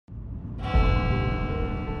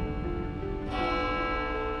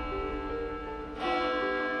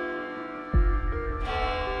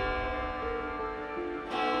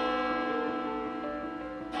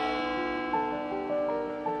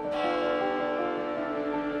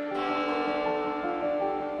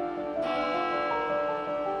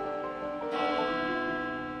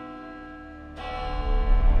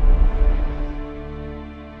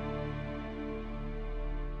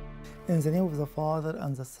In the name of the Father,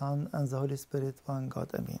 and the Son, and the Holy Spirit, one God,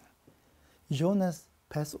 Amen. Jonah's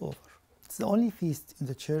Passover. It's the only feast in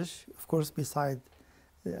the church, of course, beside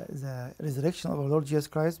the resurrection of our Lord Jesus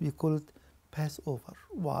Christ. We call it Passover.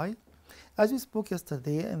 Why? As we spoke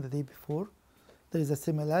yesterday and the day before, there is a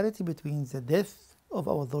similarity between the death of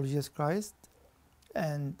our Lord Jesus Christ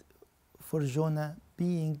and for Jonah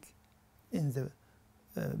being in the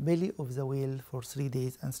belly of the whale for 3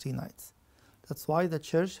 days and 3 nights. That's why the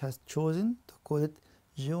church has chosen to call it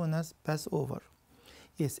Jonah's Passover.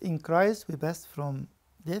 Yes, in Christ we passed from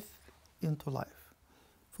death into life.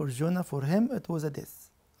 For Jonah, for him, it was a death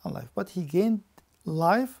and life. But he gained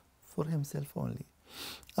life for himself only.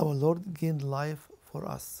 Our Lord gained life for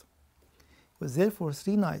us. He was there for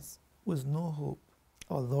 3 nights with no hope.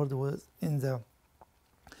 Our Lord was in the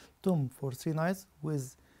tomb for 3 nights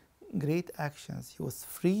with great actions. He was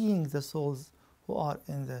freeing the souls who are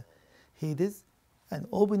in the Hades and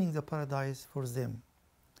opening the paradise for them.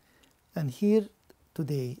 And here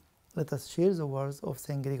today, let us share the words of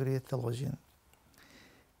St. Gregory the Theologian.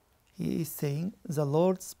 He is saying, the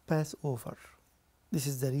Lord's Passover. This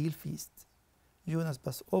is the real feast. Jonah's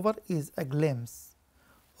Passover is a glimpse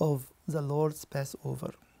of the Lord's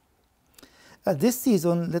Passover. At this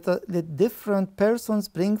season, let different persons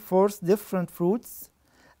bring forth different fruits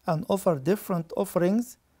and offer different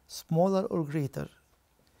offerings, smaller or greater.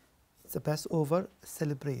 The Passover,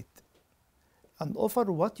 celebrate and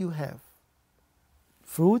offer what you have.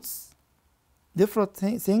 Fruits, different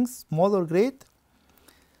things, small or great.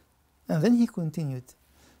 And then he continued,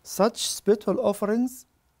 such spiritual offerings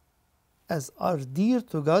as are dear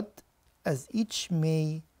to God, as each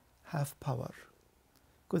may have power.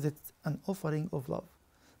 Because it's an offering of love.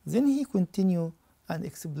 Then he continued and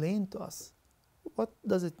explained to us, what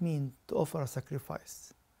does it mean to offer a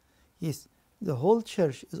sacrifice? Yes, the whole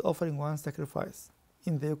church is offering one sacrifice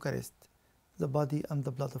in the Eucharist, the body and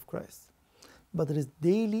the blood of Christ. But there is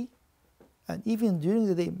daily and even during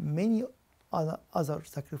the day many other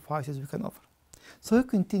sacrifices we can offer. So he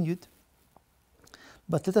continued,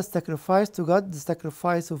 but let us sacrifice to God the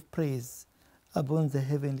sacrifice of praise upon the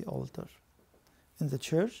heavenly altar. In the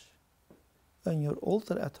church, on your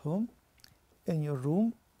altar at home, in your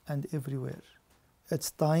room and everywhere.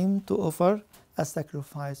 It's time to offer a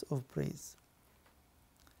sacrifice of praise.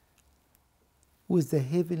 With the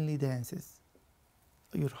heavenly dances,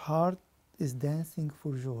 your heart is dancing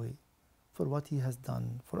for joy, for what He has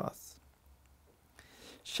done for us.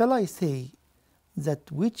 Shall I say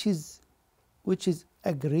that which is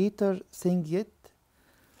a greater thing yet?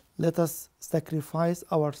 Let us sacrifice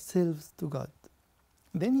ourselves to God.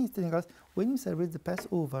 Then He's telling us, when you celebrate the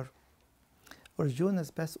Passover, or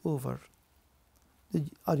Jonah's Passover,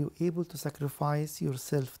 are you able to sacrifice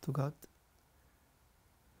yourself to God?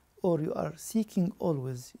 Or you are seeking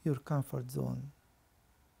always your comfort zone?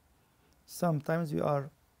 Sometimes we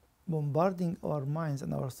are bombarding our minds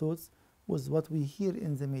and our thoughts with what we hear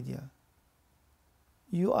in the media.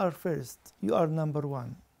 You are first, you are number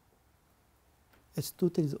one. It's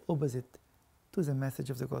totally the opposite to the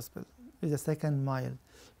message of the gospel. It's the second mile.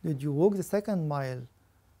 Did you walk the second mile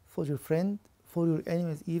for your friend, for your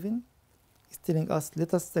enemies even? He's telling us,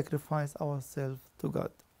 let us sacrifice ourselves to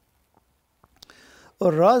God.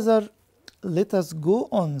 Or rather, let us go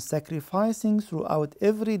on sacrificing throughout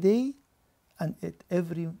every day and at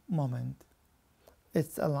every moment.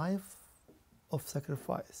 It's a life of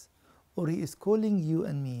sacrifice. Or He is calling you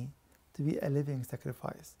and me to be a living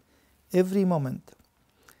sacrifice. Every moment,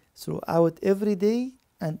 throughout every day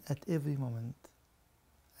and at every moment,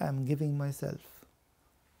 I am giving myself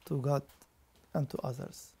to God and to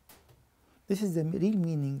others. This is the real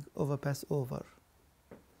meaning of a Passover.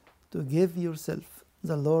 To give yourself,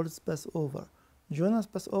 the Lord's Passover. Jonah's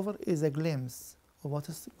Passover is a glimpse of what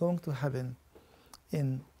is going to happen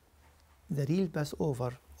in the real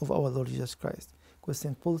Passover of our Lord Jesus Christ. Because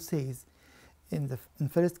St. Paul says in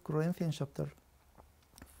 1 Corinthians chapter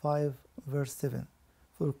 5 verse 7,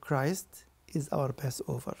 for Christ is our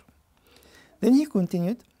Passover. Then he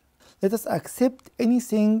continued, let us accept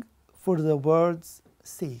anything for the word's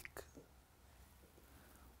sake.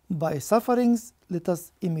 By sufferings, let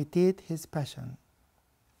us imitate His passion.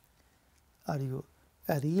 Are you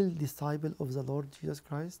a real disciple of the Lord Jesus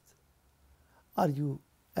Christ? Are you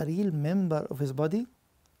a real member of His body?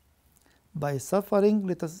 By suffering,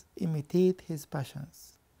 let us imitate His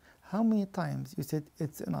passions. How many times you said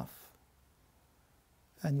it's enough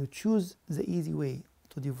and you choose the easy way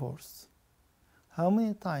to divorce? How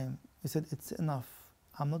many times you said it's enough,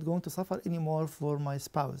 I'm not going to suffer anymore for my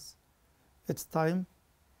spouse, it's time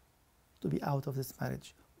to be out of this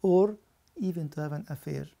marriage, or even to have an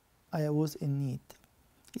affair, I was in need.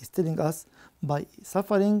 He's telling us, by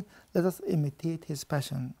suffering, let us imitate his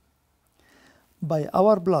passion. By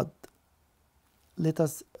our blood, let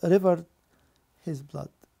us revere his blood.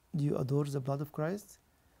 Do you adore the blood of Christ?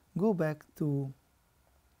 Go back to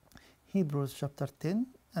Hebrews chapter 10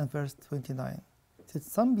 and verse 29. It says,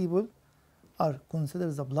 some people are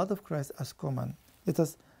consider the blood of Christ as common. Let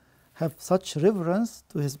us have such reverence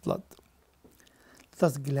to his blood. Let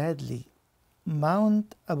us gladly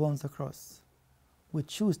mount upon the cross. We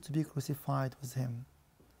choose to be crucified with him.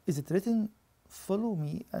 Is it written, follow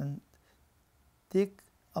me and take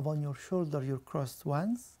upon your shoulder your cross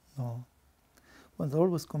once? No. When the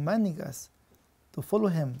Lord was commanding us to follow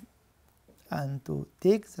him and to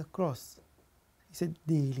take the cross, he said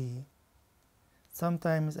daily.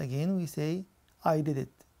 Sometimes again we say, I did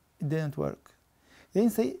it, it didn't work. He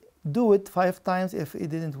didn't say, do it 5 times, if it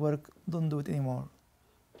didn't work, don't do it anymore.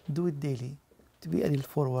 Do it daily to be a real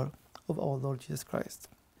follower of our Lord Jesus Christ.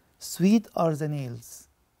 Sweet are the nails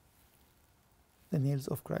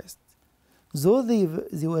of Christ. Though they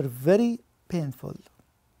were very painful,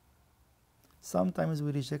 sometimes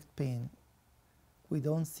we reject pain. We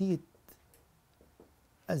don't see it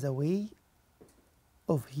as a way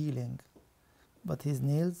of healing, but his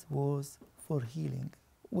nails were for healing.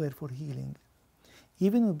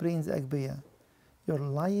 Even we pray in the Agpeya, your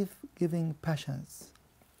life-giving passions.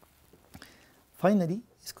 Finally,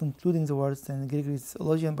 he's concluding the words in Gregory's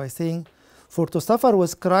theologian by saying, for to suffer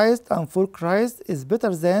with Christ and for Christ is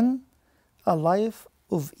better than a life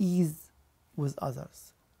of ease with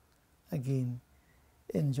others. Again,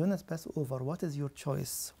 in Jonah's Passover, what is your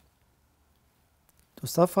choice? To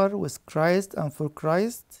suffer with Christ and for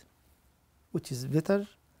Christ, which is better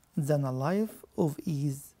than a life of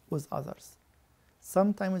ease with others.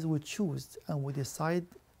 Sometimes we choose and we decide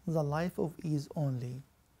the life of ease only.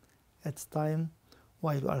 It's time,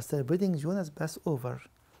 while we are celebrating Jonah's Passover,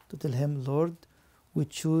 to tell him, Lord, we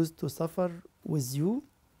choose to suffer with you,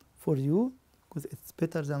 for you, because it's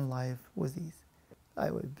better than life with ease. I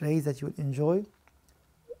will pray that you will enjoy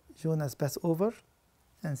Jonah's Passover,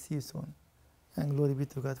 and see you soon. And glory be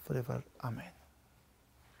to God forever. Amen.